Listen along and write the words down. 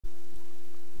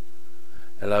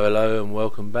Hello, hello, and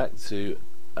welcome back to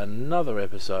another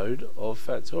episode of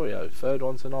Factorio. Third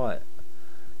one tonight.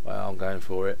 Well, I'm going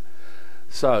for it.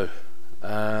 So,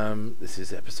 this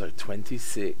is episode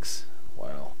 26.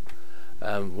 Wow.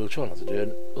 We'll try not to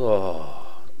do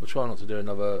we'll try not to do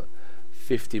another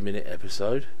 50-minute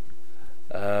episode.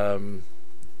 But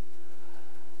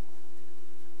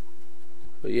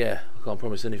yeah, I can't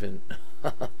promise anything.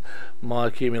 My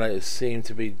accumulators seem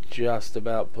to be just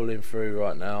about pulling through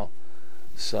right now.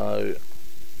 So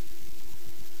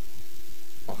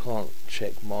I can't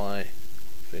check my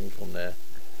thing from there.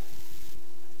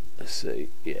 Let's see.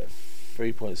 Yeah,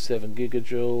 3.7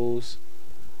 gigajoules.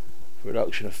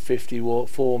 Reduction of 4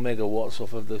 megawatts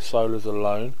off of the solars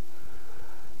alone.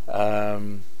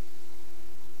 And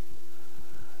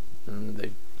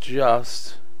they've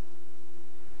just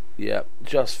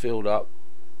filled up.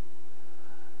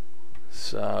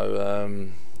 So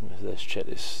let's check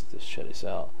this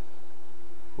out.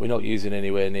 We're not using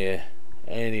anywhere near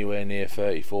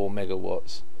 34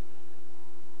 megawatts.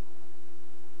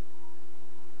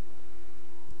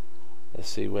 Let's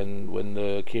see, when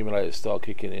the accumulators start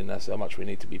kicking in, that's how much we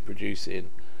need to be producing,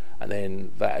 and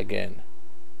then that again.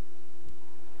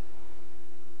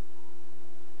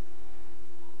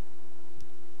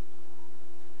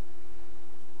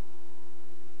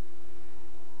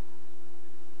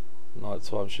 Night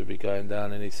time should be going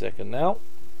down any second now.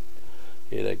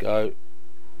 Here they go.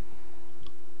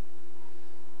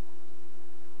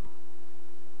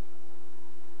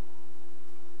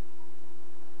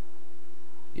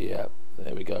 Yeah,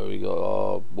 there we go. We got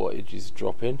our wattages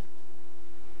dropping.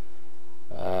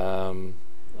 I'm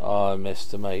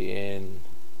estimating.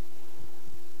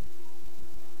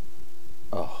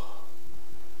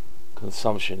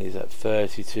 Consumption is at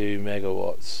 32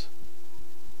 megawatts.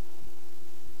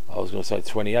 I was going to say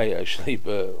 28 actually,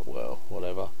 but well,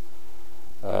 whatever.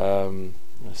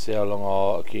 Let's see how long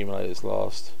our accumulators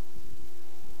last.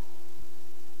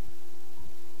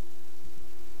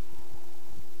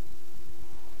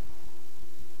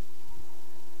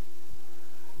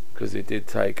 Because it did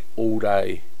take all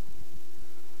day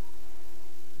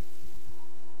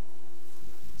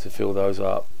to fill those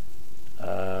up.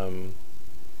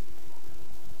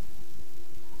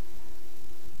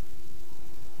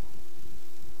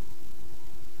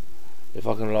 If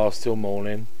I can last till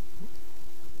morning,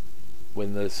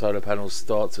 when the solar panels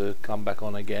start to come back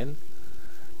on again,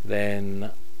 then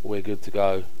we're good to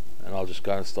go, and I'll just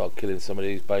go and start killing some of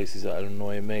these bases that are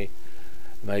annoying me.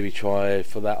 Maybe try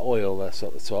for that oil that's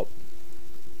at the top.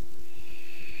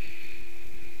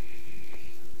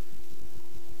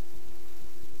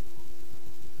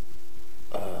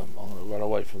 I'm going to run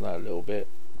away from that a little bit.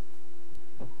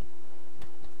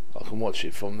 I can watch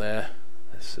it from there.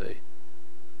 Let's see.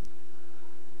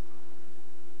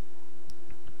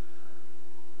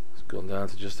 It's gone down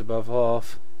to just above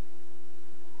half.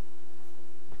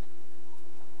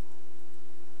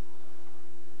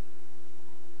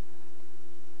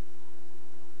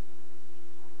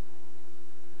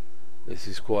 This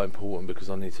is quite important because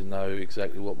I need to know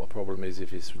exactly what my problem is,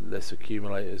 if it's less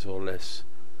accumulators or less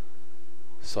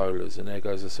solars. And there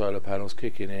goes the solar panels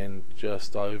kicking in,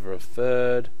 just over a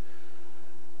third.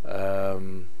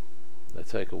 They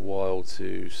take a while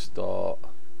to start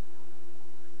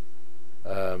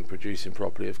producing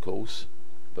properly, of course,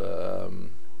 but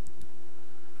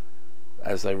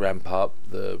as they ramp up,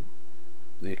 the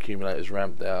accumulators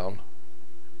ramp down.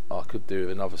 I could do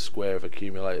another square of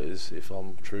accumulators if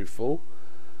I'm truthful.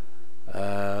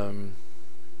 There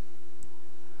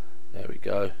we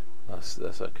go. That's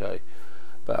okay.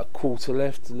 About a quarter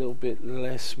left, a little bit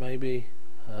less maybe.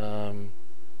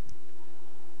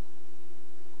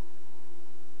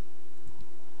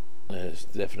 There's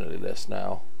definitely less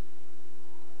now.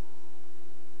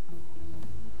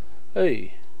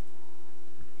 Hey.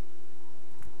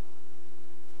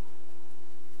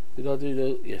 Did I do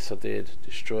the... Yes, I did.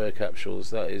 Destroyer capsules.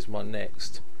 That is my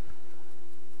next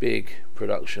big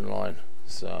production line.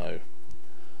 So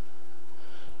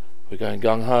we're going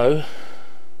gung-ho.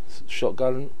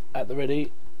 Shotgun at the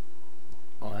ready.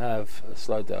 I have a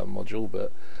slowdown module,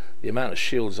 but the amount of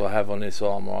shields I have on this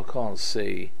armor, I can't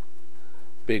see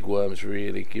big worms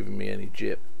really giving me any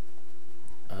jip.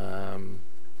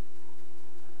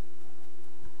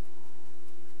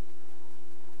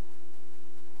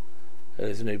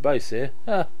 There's a new base here.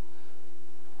 Ah,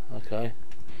 okay.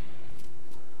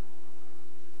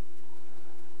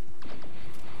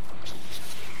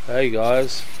 Hey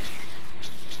guys.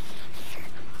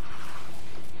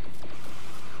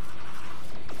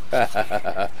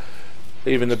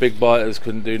 Even the big biters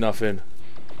couldn't do nothing.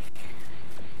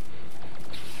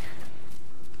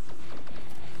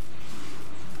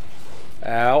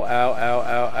 Ow, ow, ow,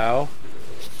 ow, ow.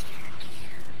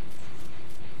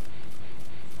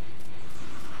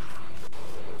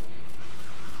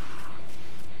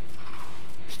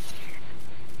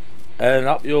 And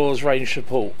up yours, range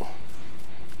support.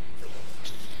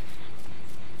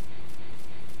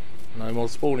 No more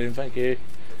spawning, thank you.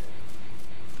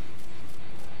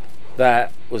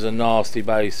 That was a nasty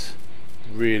base.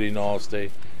 Really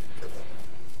nasty.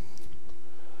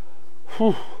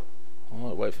 Whew. I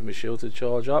might wait for my shield to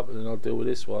charge up and then I'll deal with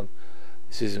this one.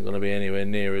 This isn't going to be anywhere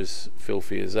near as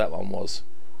filthy as that one was.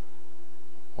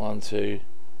 1, 2,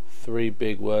 3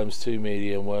 big worms, 2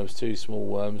 medium worms, 2 small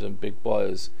worms and big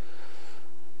biters.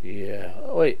 Yeah.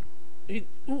 Oh, wait.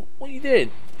 What are you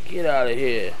doing? Get out of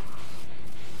here.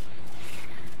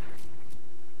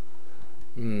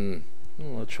 I'm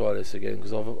going to try this again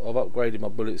because I've upgraded my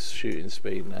bullets shooting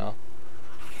speed now.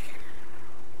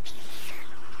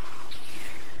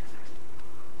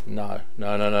 No.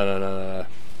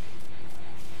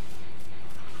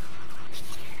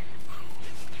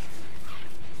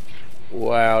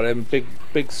 Wow, them big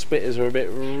spitters are a bit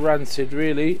rancid,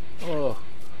 really. Oh.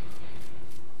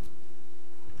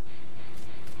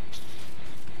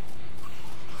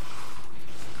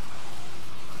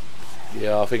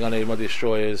 Yeah, I think I need my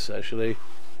destroyers actually.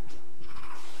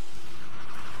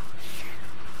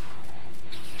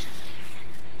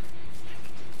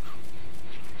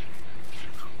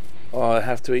 I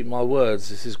have to eat my words.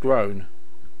 This has grown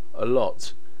a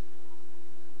lot.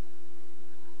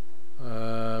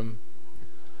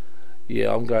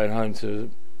 Yeah, I'm going home to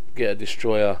get a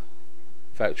destroyer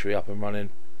factory up and running.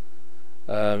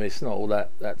 It's not all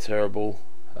that terrible.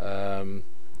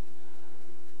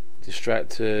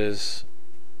 Distractors,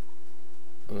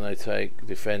 and they take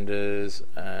defenders,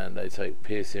 and they take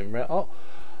piercing rounds. Oh,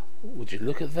 would you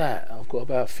look at that? I've got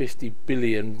about 50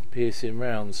 billion piercing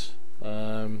rounds.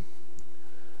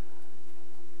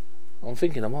 I'm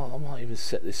thinking I might even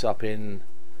set this up in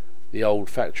the old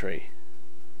factory,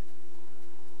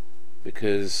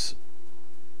 because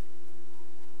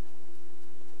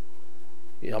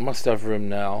yeah, I must have room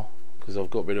now because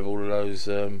I've got rid of all of those.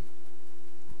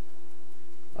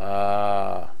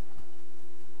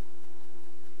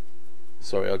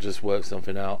 Sorry, I just worked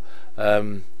something out. I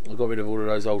got rid of all of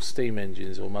those old steam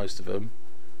engines, or most of them.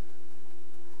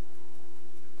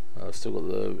 I've still got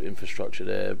the infrastructure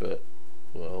there, but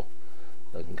well,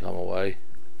 that can come away.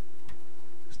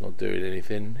 It's not doing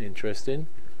anything interesting.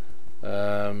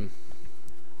 And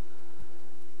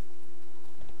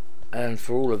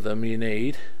for all of them you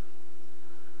need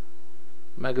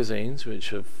magazines,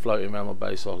 which are floating around my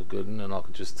base like a good one, and I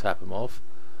can just tap them off.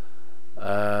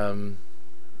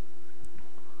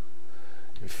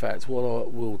 In fact, what I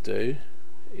will do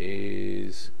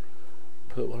is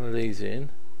put one of these in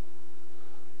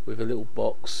with a little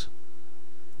box.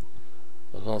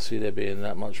 I can't see there being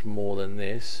that much more than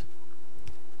this,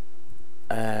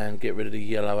 and get rid of the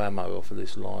yellow ammo off of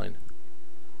this line.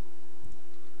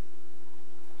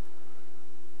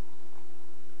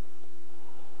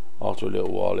 After a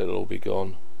little while it'll all be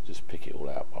gone. Just pick it all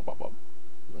out.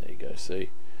 There you go,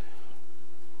 see.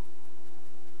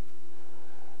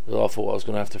 I thought I was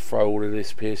going to have to throw all of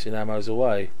this piercing ammos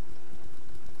away.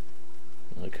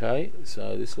 Okay,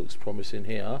 so this looks promising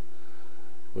here.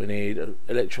 We need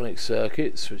electronic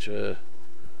circuits, which are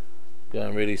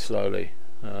going really slowly.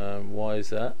 Why is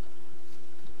that?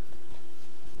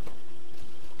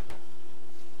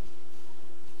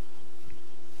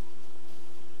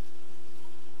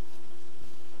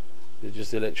 Is it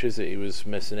just electricity was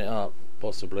messing it up?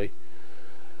 Possibly.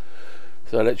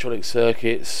 So electronic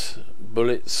circuits,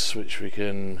 bullets, which we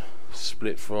can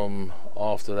split from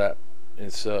after that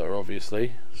inserter,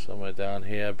 obviously, somewhere down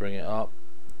here, bring it up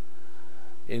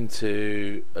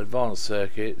into advanced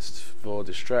circuits for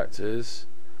distractors,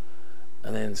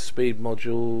 and then speed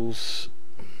modules.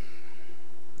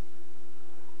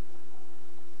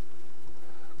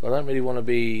 I don't really want to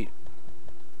be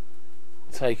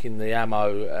taking the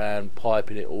ammo and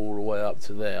piping it all the way up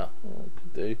to there. Well, I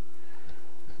could do,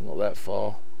 not that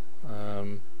far.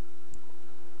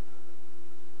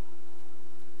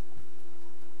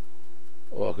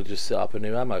 Or I could just set up a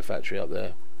new ammo factory up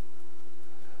there.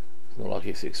 It's not like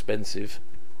it's expensive,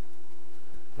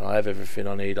 and I have everything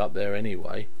I need up there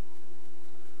anyway.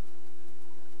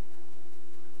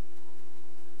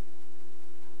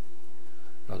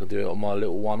 I can do it on my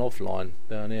little one-off line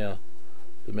down here,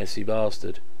 the messy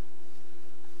bastard.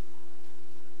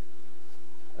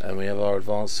 And we have our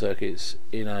advanced circuits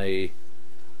in a...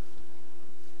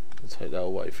 I'll take that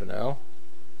away for now.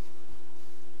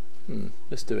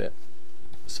 Let's do it.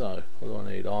 So, what do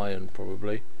I need? Iron,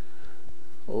 probably.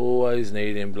 Always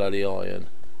needing bloody iron.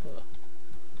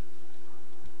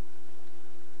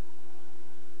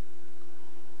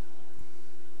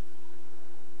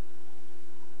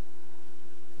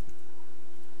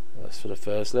 That's for the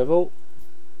first level.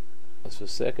 That's for the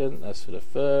second. That's for the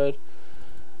third.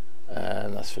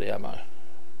 And that's for the ammo.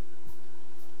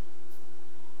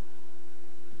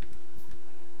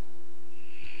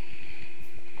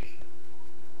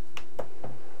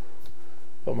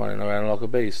 I'm running around like a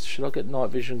beast. Should I get night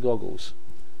vision goggles?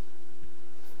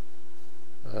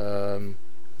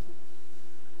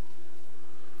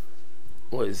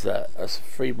 What is that? That's a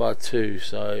 3x2,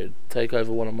 so take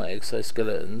over one of my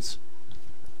exoskeletons,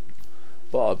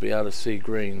 but I'll be able to see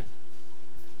green.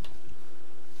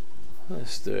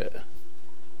 Let's do it.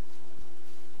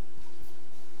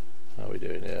 How are we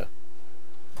doing here?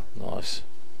 Nice.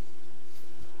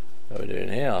 How are we doing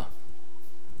here?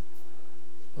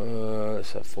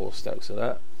 Let's have 4 stacks of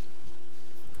that.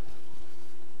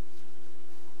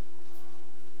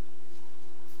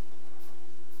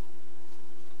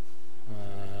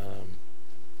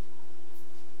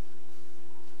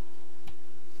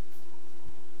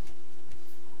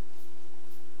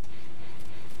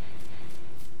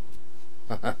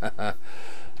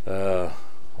 I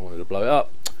wanted to blow it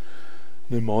up.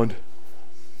 Never mind.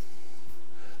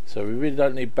 So we really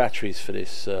don't need batteries for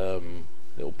this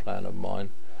little plan of mine.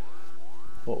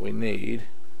 What we need,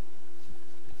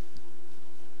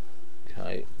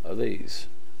 okay, are these.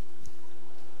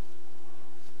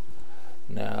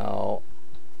 Now,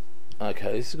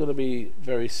 okay, this is going to be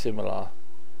very similar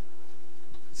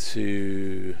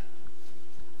to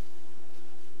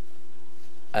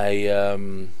a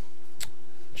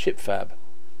chip fab.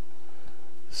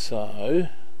 So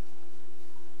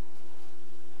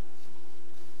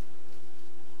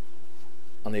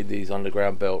I need these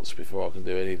underground belts before I can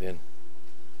do anything.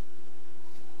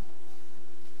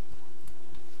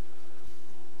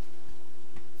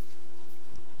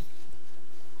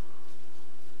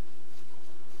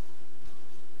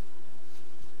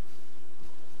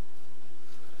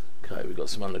 Okay, we've got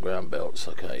some underground belts.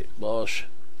 Okay, bosh.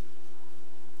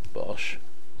 Bosh.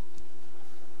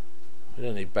 We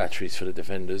don't need batteries for the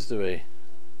defenders, do we?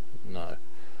 No.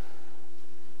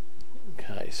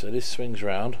 Okay, so this swings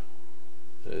round.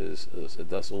 As I said,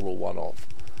 that's all a one-off.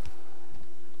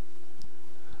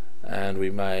 And we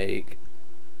make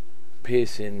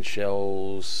piercing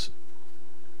shells.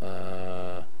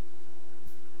 1,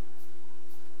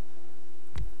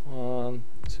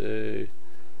 2,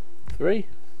 3.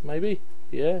 Maybe,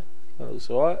 yeah, that looks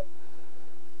alright.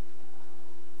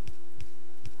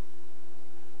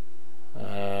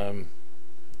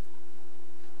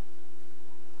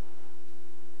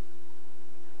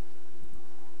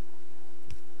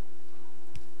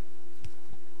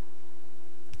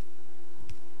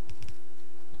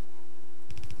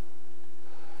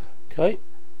 Okay,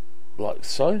 like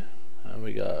so, and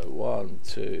we go 1,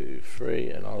 2, 3,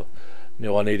 and I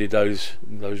knew I needed those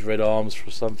red arms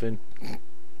for something.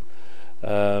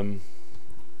 Put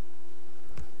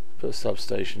a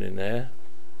substation in there.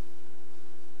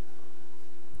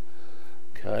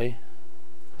 Okay,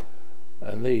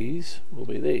 and these will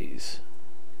be these.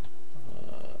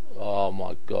 Oh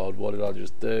my god, what did I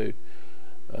just do?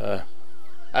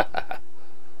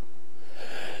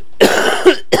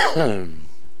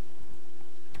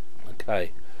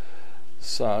 Okay,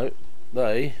 so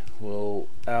they will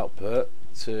output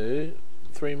to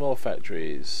 3 more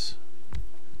factories,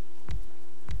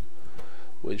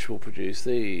 which will produce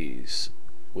these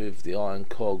with the iron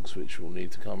cogs, which will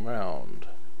need to come round,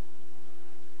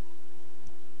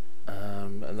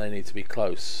 and they need to be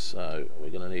close, so we're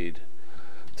going to need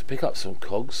to pick up some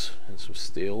cogs and some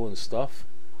steel and stuff.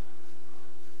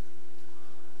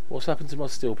 What's happened to my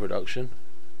steel production?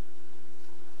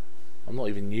 I'm not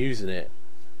even using it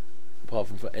apart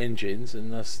from for engines,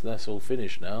 and that's all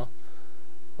finished now.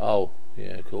 Oh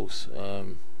yeah, of course.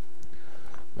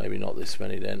 Maybe not this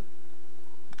many then.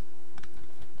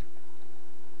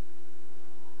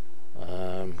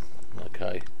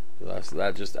 Okay,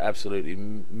 that just absolutely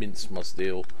minced my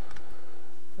steel.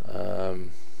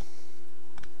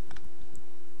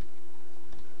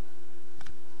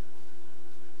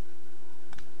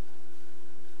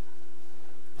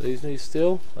 These need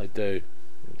steel? They do.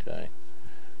 Okay.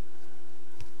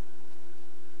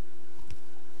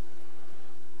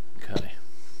 Okay.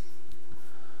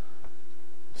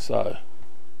 So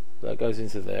that goes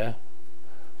into there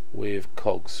with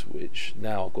cogs, which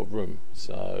now I've got room,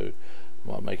 so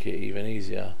might make it even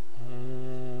easier.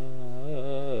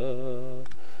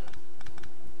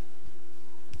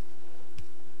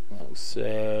 Like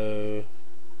so.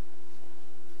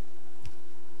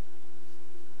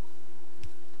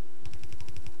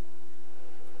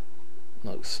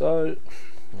 like so.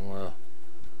 Well,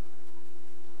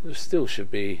 it still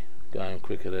should be going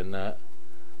quicker than that.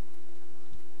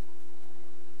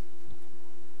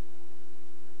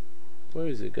 Where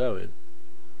is it going?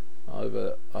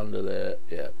 Over under there.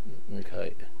 Yeah,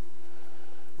 okay.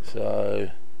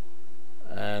 So,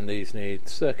 and these need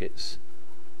circuits,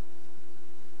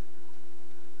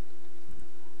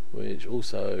 which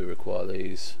also require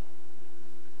these.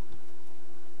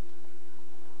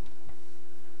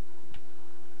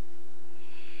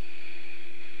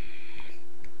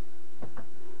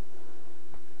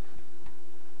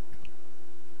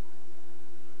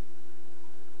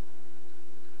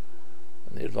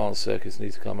 And the advanced circuits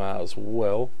need to come out as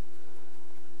well.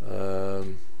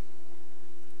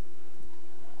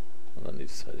 I need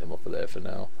to take them off of there for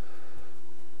now.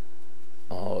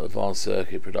 Oh, advanced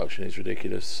circuit production is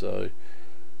ridiculous, so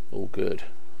all good.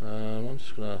 I'm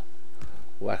just gonna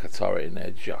whack a turret in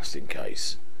there just in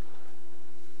case.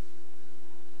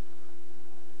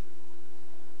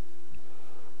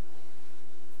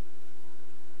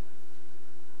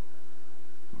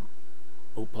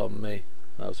 Oh, pardon me,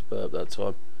 that was a burp that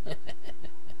time.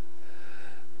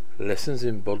 Lessons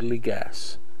in bodily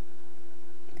gas.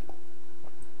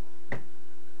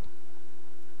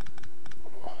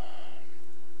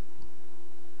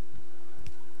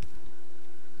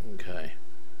 Okay,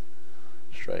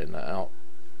 straighten that out.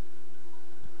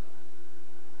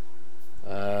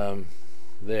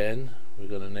 Then we're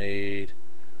going to need,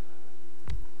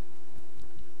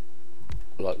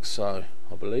 like so,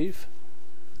 I believe.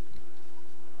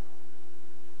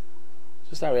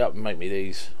 Just hurry up and make me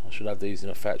these. I should have these in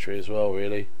a factory as well,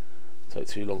 really. Take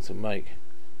too long to make.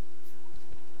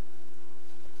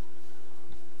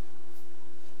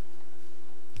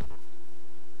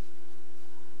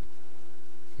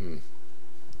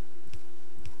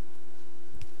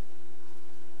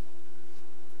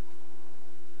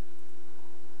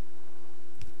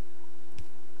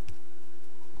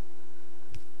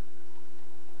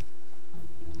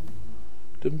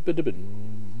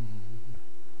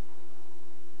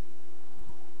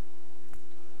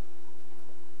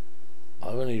 I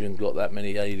haven't even got that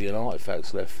many alien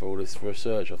artifacts left for all this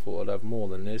research. I thought I'd have more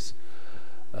than this.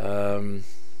 Okay,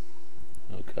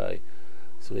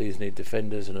 so these need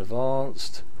defenders and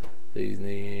advanced. These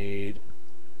need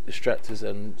distractors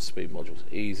and speed modules.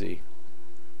 Easy.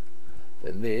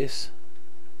 Then this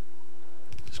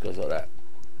just goes like that.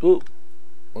 Ooh,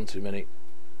 one too many.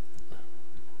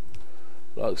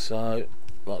 Like so,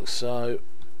 like so,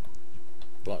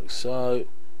 like so,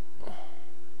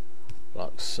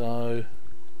 like so.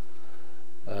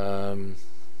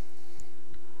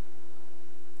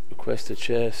 Request a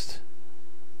chest.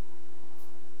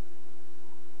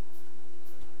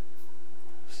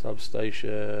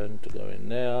 Substation to go in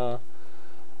there.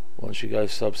 Once you go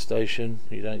substation,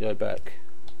 you don't go back.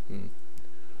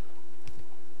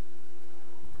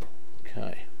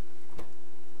 Okay.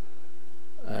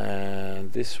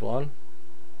 And this one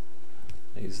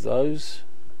needs those,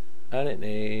 and it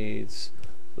needs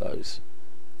those.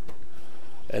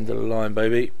 End of the line,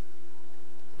 baby.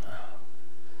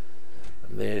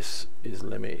 And this is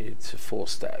limited to 4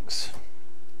 stacks.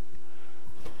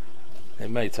 It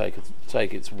may take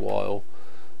its while,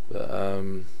 but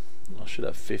I should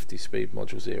have 50 speed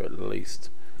modules here at least.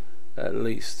 At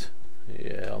least,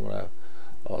 yeah. I'm gonna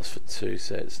ask for 2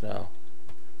 sets now.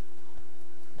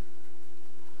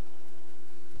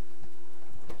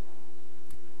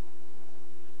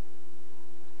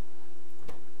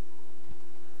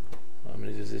 How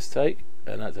many does this take?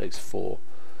 And that takes 4.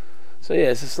 So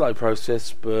yeah, it's a slow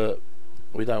process, but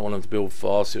we don't want them to build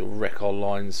fast. It'll wreck our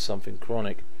lines, something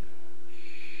chronic.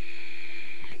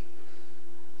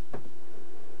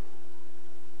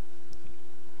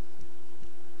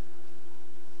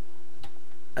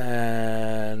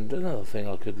 And another thing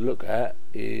I could look at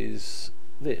is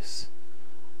this.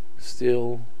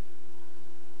 Steel.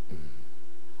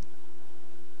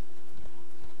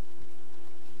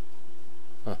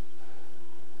 Huh.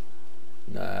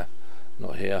 Nah,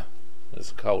 not here.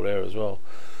 There's cold air as well.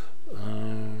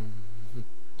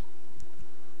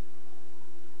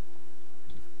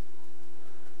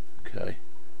 Okay.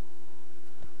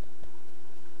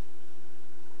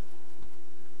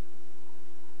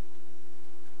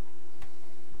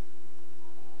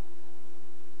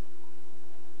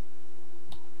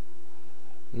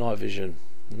 Night vision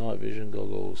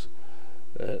goggles.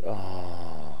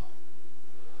 It'll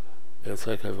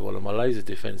take over one of my laser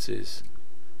defenses.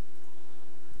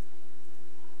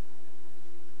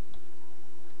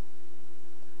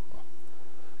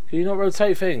 Can you not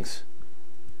rotate things?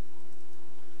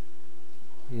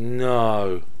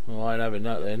 No, I ain't having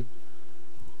that then.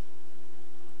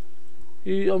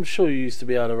 I'm sure you used to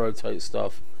be able to rotate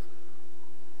stuff.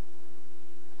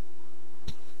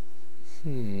 How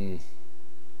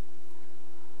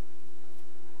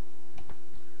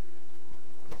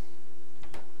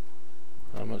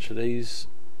much are these?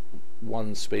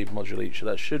 1 speed module each, so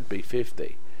that should be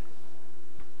 50.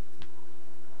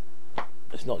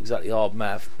 It's not exactly hard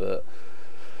math, but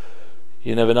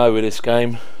you never know with this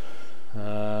game.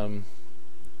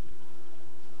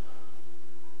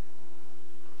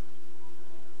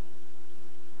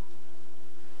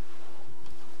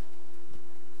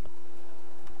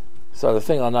 So the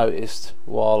thing I noticed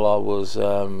while I was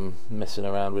messing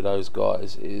around with those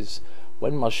guys is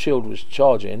when my shield was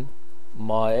charging,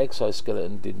 my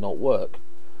exoskeleton did not work.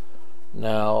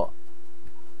 Now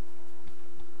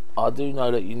I do know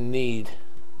that you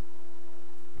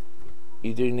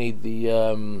do need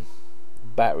the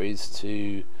batteries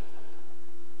to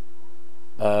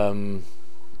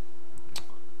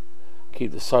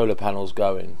keep the solar panels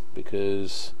going,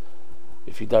 because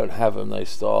if you don't have them, they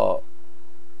start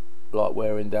like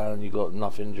wearing down and you've got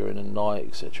nothing during the night,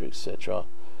 etc, etc.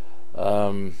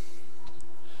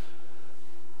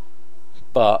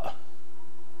 But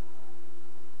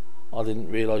I didn't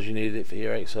realise you needed it for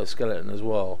your exoskeleton as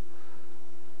well.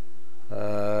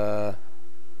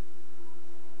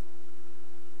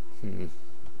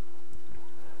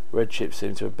 Red chips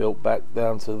seem to have built back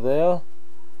down to there.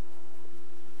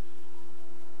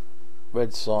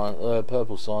 Red science,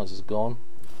 purple science is gone.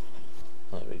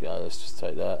 There we go. Let's just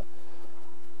take that.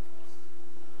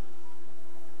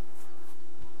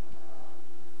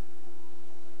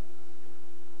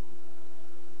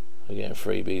 We're getting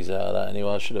freebies out of that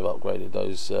anyway. I should have upgraded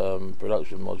those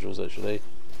production modules actually.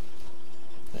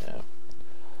 Yeah.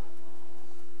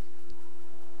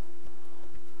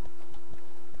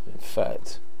 In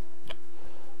fact,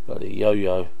 bloody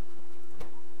yo-yo.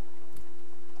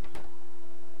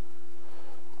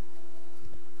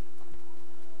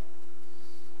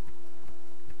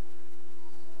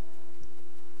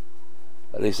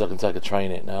 At least I can take a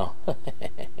train it now.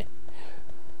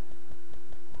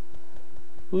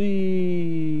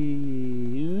 Wee,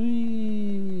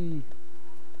 wee.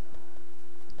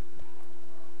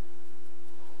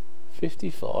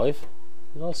 55.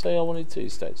 Did I say I wanted 2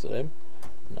 stacks of them?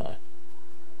 No.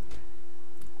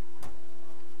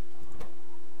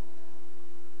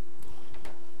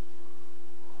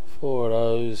 Four of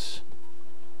those.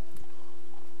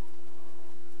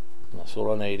 That's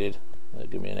all I needed. That'll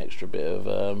give me an extra bit of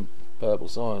purple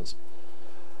science.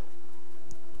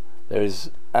 There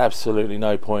is absolutely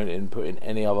no point in putting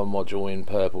any other module in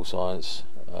purple science.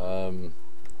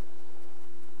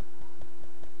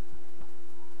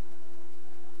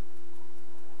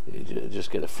 You just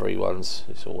get the free ones.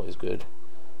 It's always good.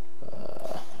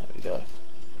 There we go.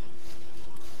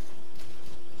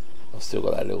 I've still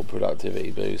got that little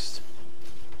productivity boost.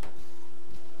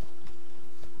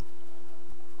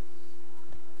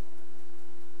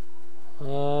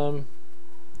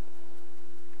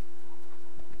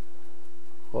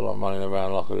 While I'm running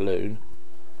around like a loon,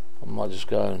 I might just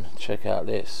go and check out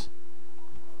this,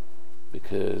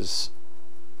 because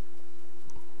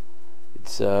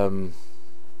it's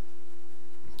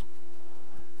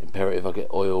imperative I get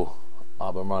oil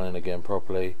up and running again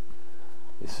properly.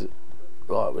 It's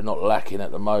like we're not lacking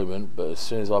at the moment, but as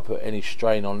soon as I put any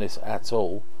strain on this at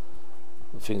all,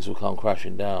 things will come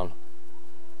crashing down.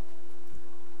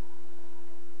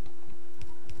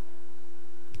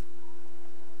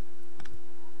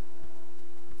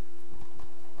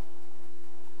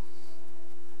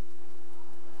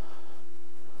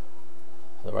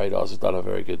 The radars have done a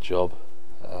very good job.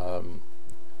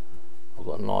 I've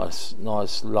got a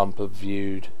nice lump of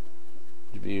viewed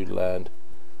land.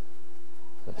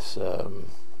 Let's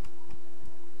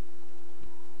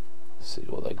see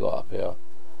what they got up here.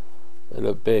 They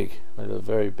look big. They look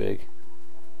very big,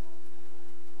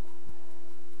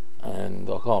 and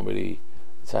I can't really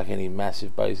attack any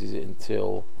massive bases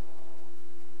until.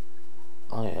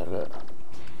 Oh yeah, look.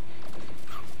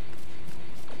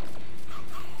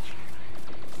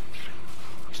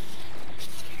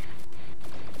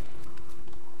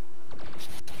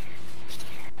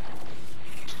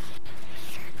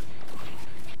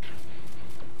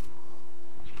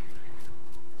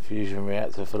 Fusion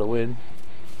reactor for the win.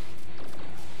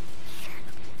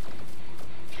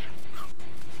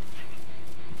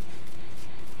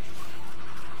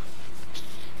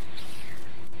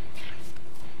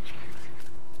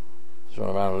 Just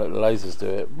run around and let the lasers do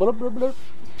it. Blah, blah, blah.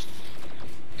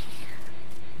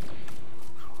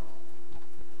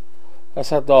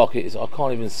 That's how dark it is. I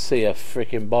can't even see a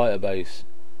freaking biter base.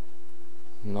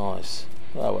 Nice.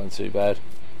 That wasn't too bad.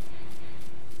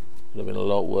 Could have been a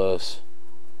lot worse.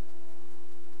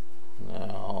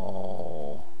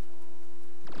 No.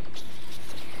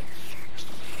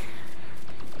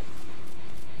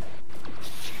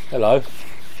 Hello.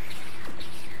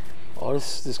 Oh,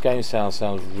 this game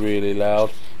sounds really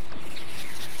loud.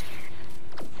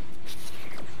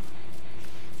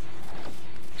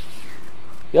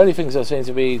 The only things that seem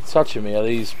to be touching me are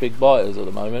these big biters at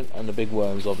the moment, and the big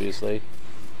worms, obviously.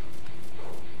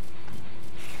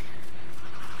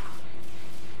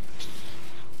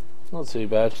 Not too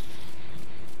bad.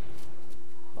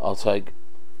 I'll take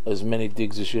as many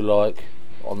digs as you like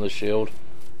on the shield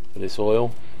for this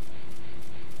oil.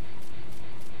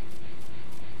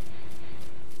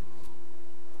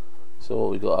 So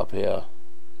what we got up here?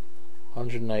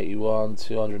 181,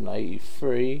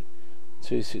 283,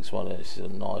 261. This is a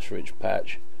nice rich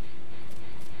patch.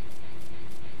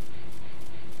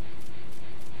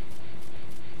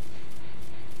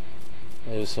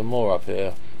 There's some more up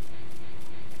here.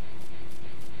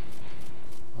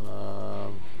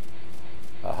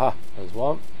 Aha, there's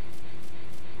one.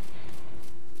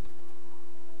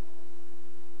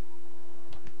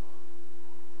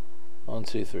 One,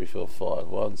 two, three, four, five.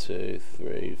 1, 2,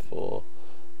 3, 4,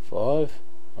 5.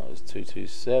 That was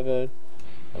 227,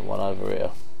 and one over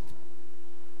here.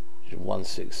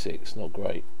 166. Not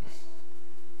great.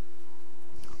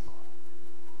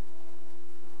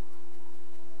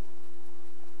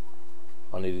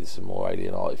 I needed some more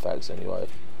alien artifacts anyway.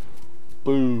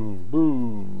 Boom,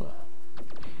 boom.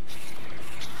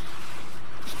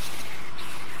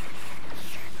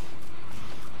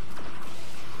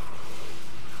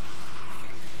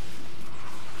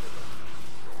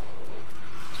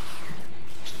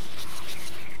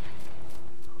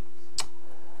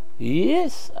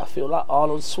 Yes, I feel like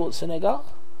Arnold Schwarzenegger.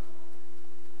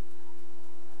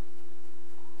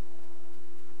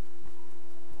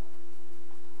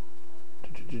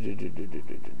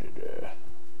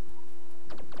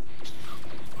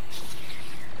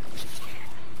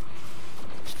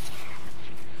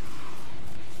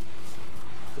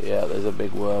 Yeah, there's a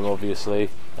big worm, obviously.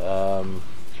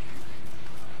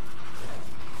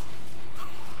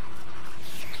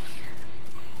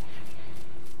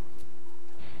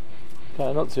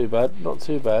 Okay, not too bad, not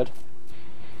too bad.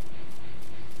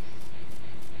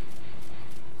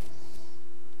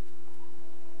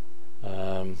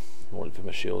 I wanted for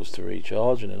my shields to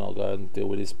recharge, and then I'll go and deal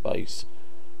with this base.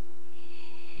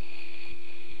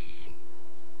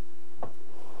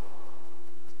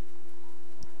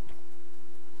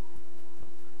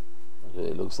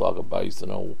 It looks like a base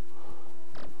and all.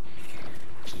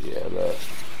 Yeah, look.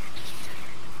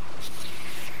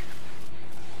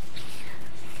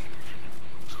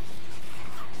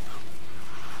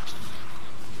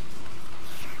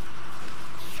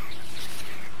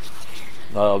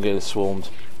 No, I'll get it swarmed.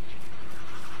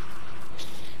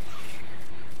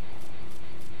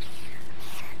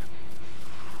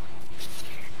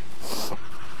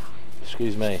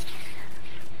 Excuse me.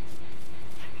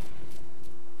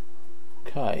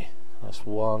 Okay, that's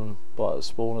one bite of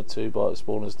spawner, 2 bite of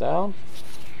spawners down.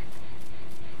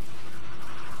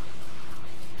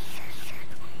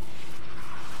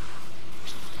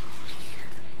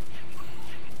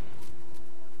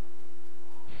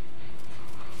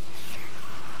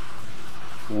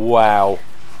 Wow.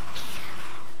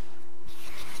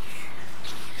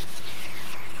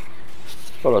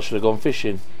 Well, I should have gone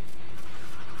fishing.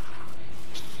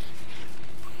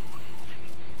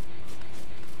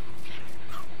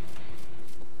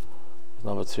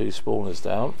 Another 2 spawners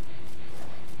down.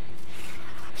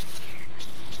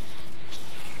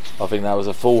 I think that was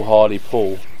a foolhardy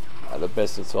pull at the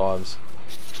best of times.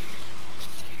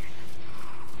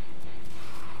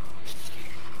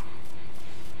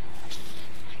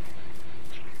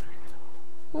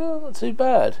 Well, not too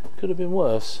bad. Could have been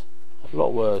worse. A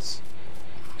lot worse.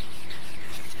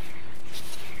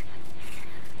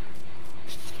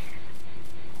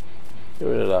 Get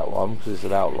rid of that one because it's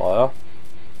an outlier.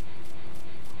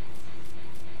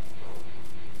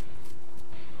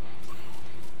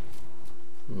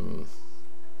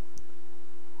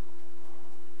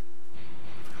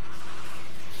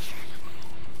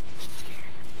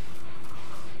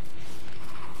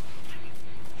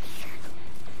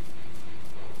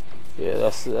 Yeah,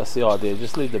 that's the idea.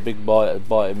 Just leave the big bite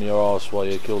biting your ass while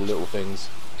you kill the little things.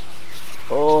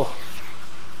 Oh,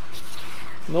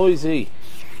 noisy.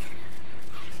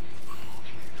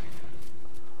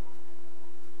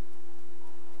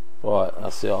 Right,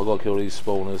 that's it. I've got to kill these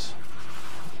spawners.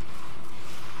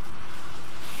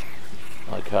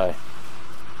 Okay.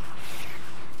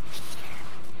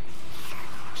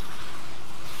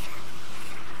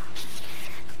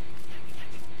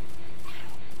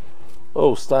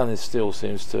 Oh, standing still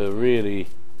seems to really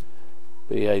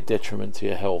be a detriment to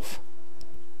your health.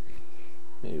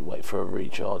 You wait for a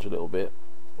recharge a little bit.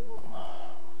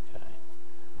 Okay.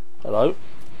 Hello.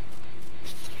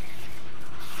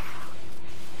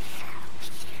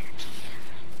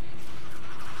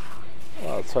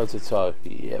 Oh, toe to toe.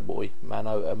 Yeah, boy.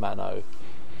 Mano a mano.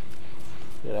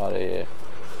 Get out of here.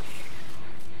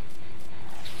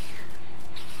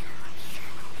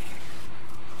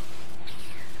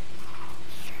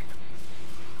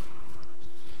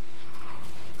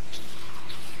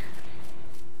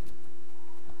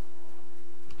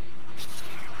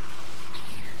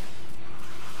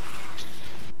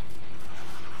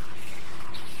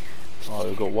 Oh,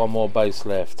 we've got one more base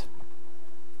left.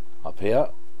 Up here.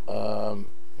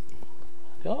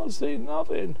 Can't see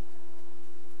nothing.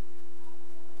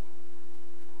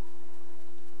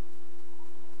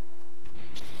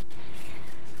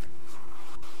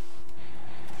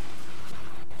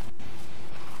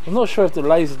 I'm not sure if the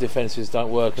laser defences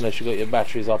don't work unless you've got your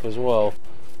batteries up as well.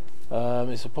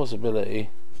 It's a possibility.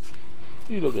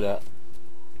 You look at that.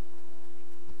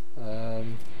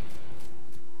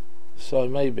 So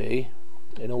maybe,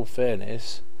 in all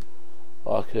fairness,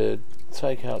 I could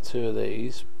take out two of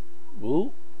these.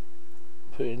 Ooh,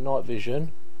 put in night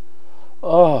vision.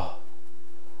 Oh,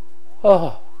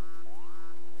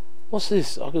 what's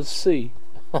this? I can see.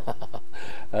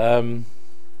 And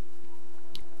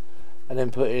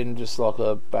then put in just like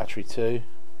a battery too.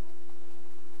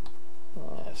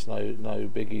 Oh, that's no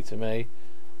biggie to me.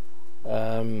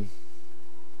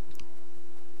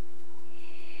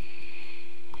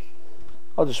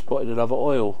 I just spotted another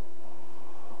oil.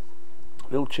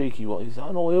 A little cheeky one. Is that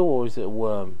an oil or is it a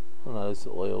worm? I don't know, it's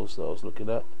the oils that I was looking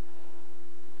at.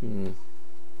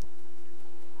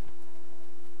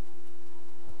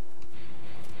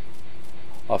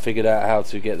 I figured out how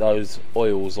to get those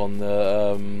oils on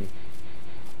the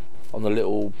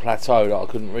little plateau that I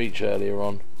couldn't reach earlier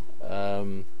on.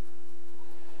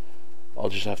 I'll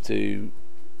just have to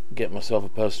get myself a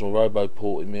personal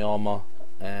roboport in my armour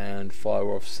and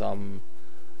fire off some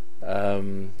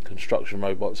construction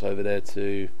robots over there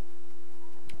to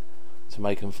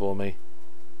make them for me,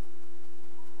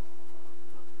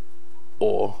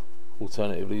 or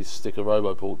alternatively stick a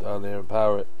roboport down there and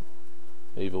power it.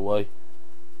 Either way,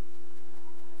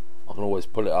 I can always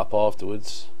pull it up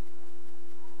afterwards.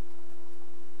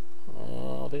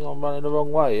 I think I'm running the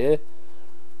wrong way here.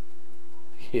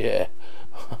 Yeah.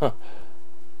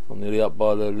 I'm nearly up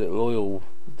by the little oil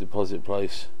deposit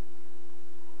place.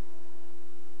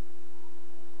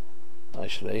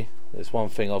 Actually, there's one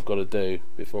thing I've got to do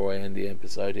before I end the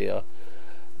episode here.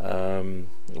 A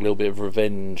little bit of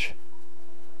revenge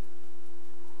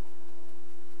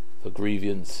for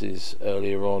grievances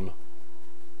earlier on.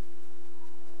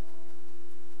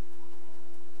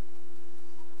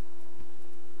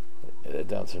 They're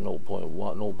down to 0.1,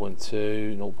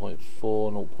 0.2, 0.4,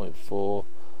 0.4.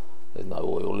 There's no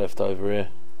oil left over here.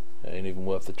 It ain't even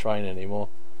worth the train anymore.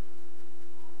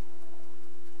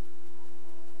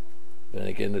 Then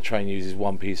again, the train uses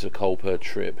one piece of coal per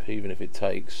trip, even if it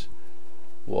takes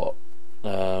what, it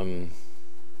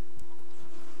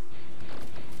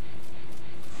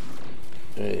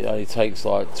only takes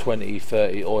like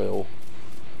 20-30 oil.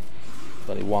 It's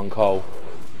only one coal,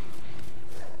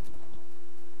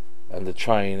 and the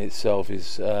train itself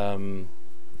is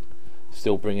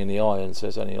still bringing the iron, so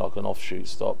it's only like an offshoot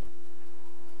stop.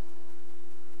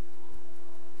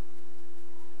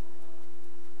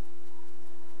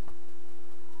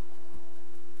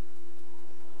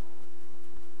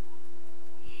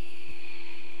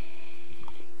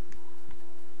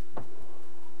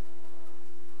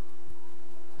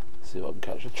 See if I can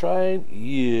catch a train.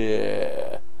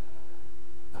 Yeah.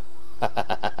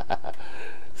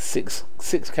 six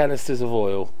canisters of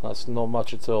oil. That's not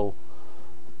much at all.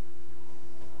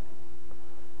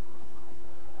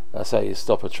 That's how you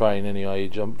stop a train anyway.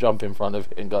 You jump in front of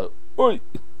it and go, oi!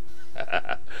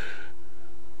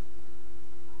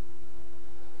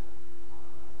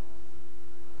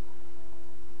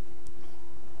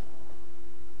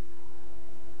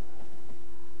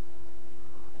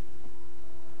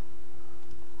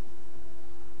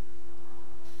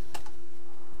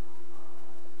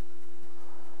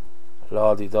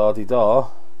 La di da di da.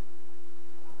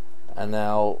 And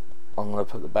now I'm going to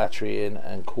put the battery in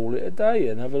and call it a day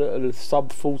and have a little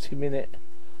sub 40-minute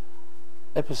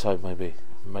episode, maybe.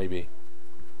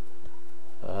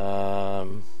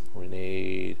 We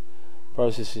need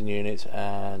processing units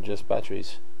and just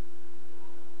batteries.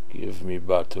 Give me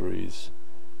batteries.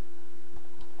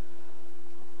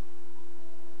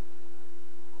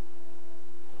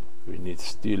 We need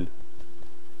steel.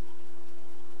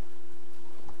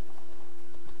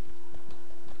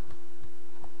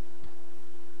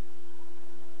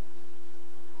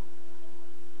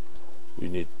 You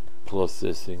need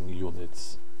processing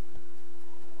units.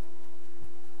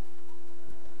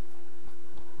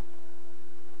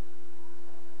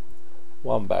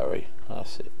 One battery,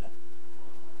 that's it.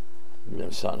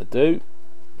 There's something to do.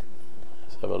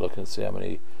 Let's have a look and see how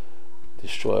many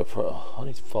destroyer I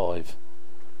need 5.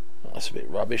 That's a bit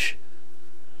rubbish.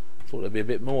 Thought there'd be a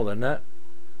bit more than that.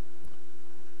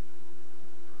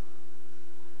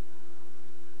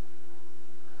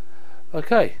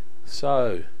 Okay,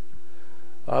 so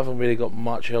I haven't really got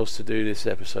much else to do this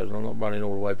episode, and I'm not running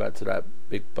all the way back to that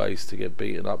big base to get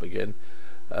beaten up again.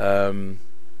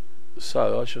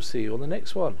 So I shall see you on the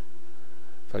next one.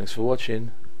 Thanks for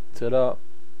watching. Ta-da.